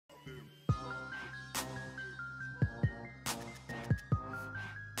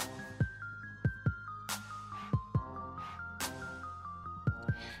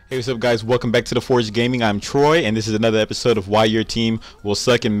Hey, what's up, guys? Welcome back to the Forge Gaming. I'm Troy, and this is another episode of Why Your Team Will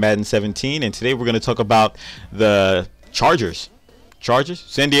Suck in Madden 17. And today we're going to talk about the Chargers.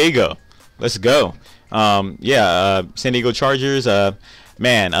 San Diego. Let's go. San Diego Chargers. One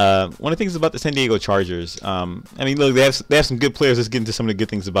of the things about the San Diego Chargers, I mean, look, they have some good players. Let's get into some of the good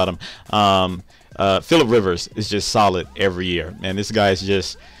things about them. Phillip Rivers is just solid every year, and this guy is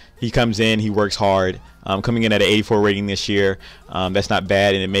just, he comes in, he works hard. Coming in at an 84 rating this year, that's not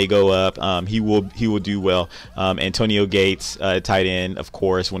bad, and it may go up. He will do well. Antonio Gates, tight end, of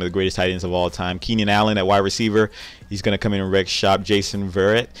course, one of the greatest tight ends of all time. Keenan Allen at wide receiver, he's going to come in and wreck shop. Jason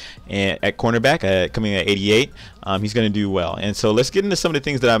Verrett at cornerback, coming in at 88, he's going to do well. And so let's get into some of the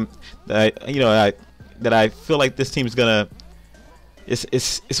things that I feel like this team is going to.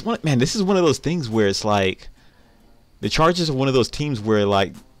 It's one, man. This is one of those things where it's like the Chargers are one of those teams where,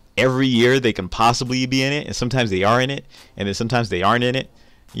 like, every year they can possibly be in it, and sometimes they are in it, and then sometimes they aren't in it,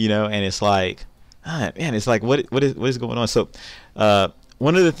 and it's like, man, it's like, what is going on? So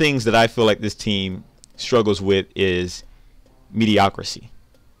one of the things that I feel like this team struggles with is mediocrity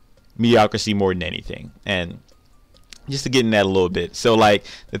more than anything. And just to get in that a little bit, so like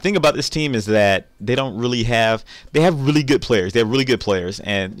the thing about this team is that they have really good players. They have really good players,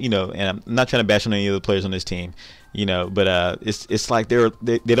 and and I'm not trying to bash on any of the players on this team, but it's like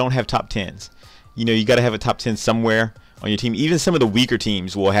they don't have top 10s. You got to have a top 10 somewhere on your team. Even some of the weaker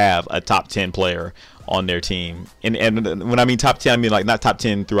teams will have a top 10 player on their team, and when I mean top 10, I mean like not top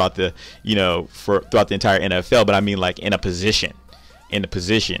 10 throughout the throughout the entire NFL, but I mean like in a position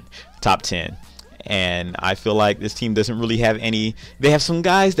top 10. And I feel like this team doesn't really have any. They have some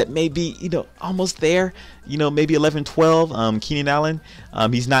guys that may be, almost there, maybe 11, 12. Keenan Allen,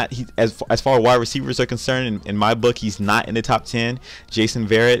 he's not. As far as wide receivers are concerned, in my book, he's not in the top 10. Jason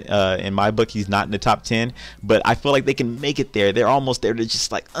Verrett, in my book, he's not in the top 10. But I feel like they can make it there. They're almost there. They're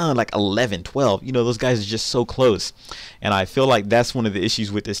just like 11, 12. Those guys are just so close. And I feel like that's one of the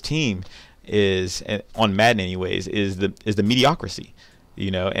issues with this team is, on Madden anyways, is the mediocrity.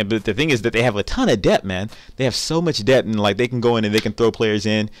 But the thing is that they have a ton of depth, man. They have so much depth, and like they can go in and they can throw players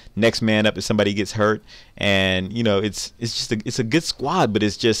in, next man up if somebody gets hurt, and it's a good squad, but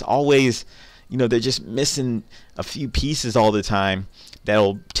it's just always, they're just missing a few pieces all the time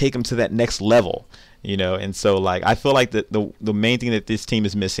that'll take them to that next level, and so like I feel like the main thing that this team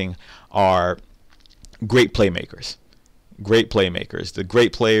is missing are great playmakers. The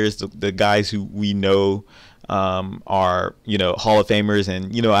great players, the guys who we know are Hall of Famers,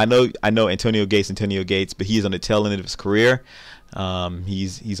 and I know Antonio Gates, but he's on the tail end of his career.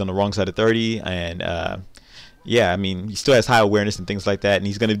 He's on the wrong side of 30, and I mean, he still has high awareness and things like that, and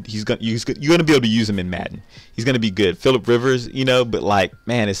you're gonna be able to use him in Madden. He's gonna be good. Phillip Rivers, but like,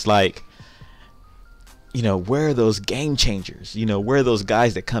 man, it's like, where are those game changers? Where are those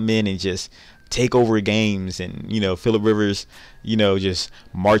guys that come in and just take over games, and Phillip Rivers, just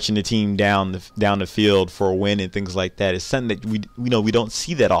marching the team down the field for a win and things like that is something that we don't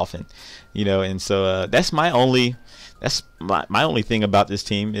see that often, and so that's my only thing about this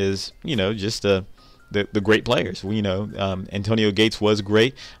team is just the great players. Antonio Gates was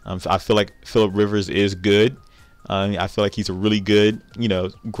great. I feel like Phillip Rivers is good. I feel like he's a really good,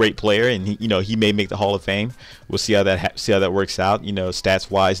 great player, and he may make the Hall of Fame. We'll see how that works out, stats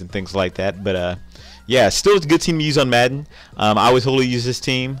wise and things like that. But still it's a good team to use on Madden. I always totally use this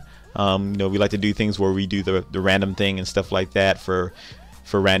team. We like to do things where we do the random thing and stuff like that for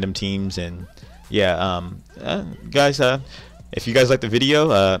random teams. And guys, if you guys like the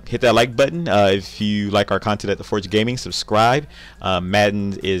video, hit that like button. If you like our content at The Forge Gaming, subscribe.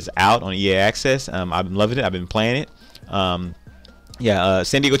 Madden is out on EA Access. I've been loving it. I've been playing it.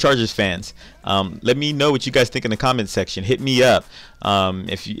 San Diego Chargers fans, let me know what you guys think in the comments section. Hit me up.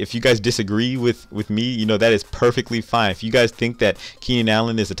 If you guys disagree with me, that is perfectly fine. If you guys think that Keenan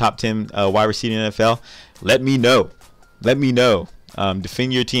Allen is a top 10 wide receiver in the NFL, let me know.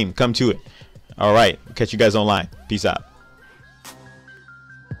 Defend your team. Come to it. All right. Catch you guys online. Peace out.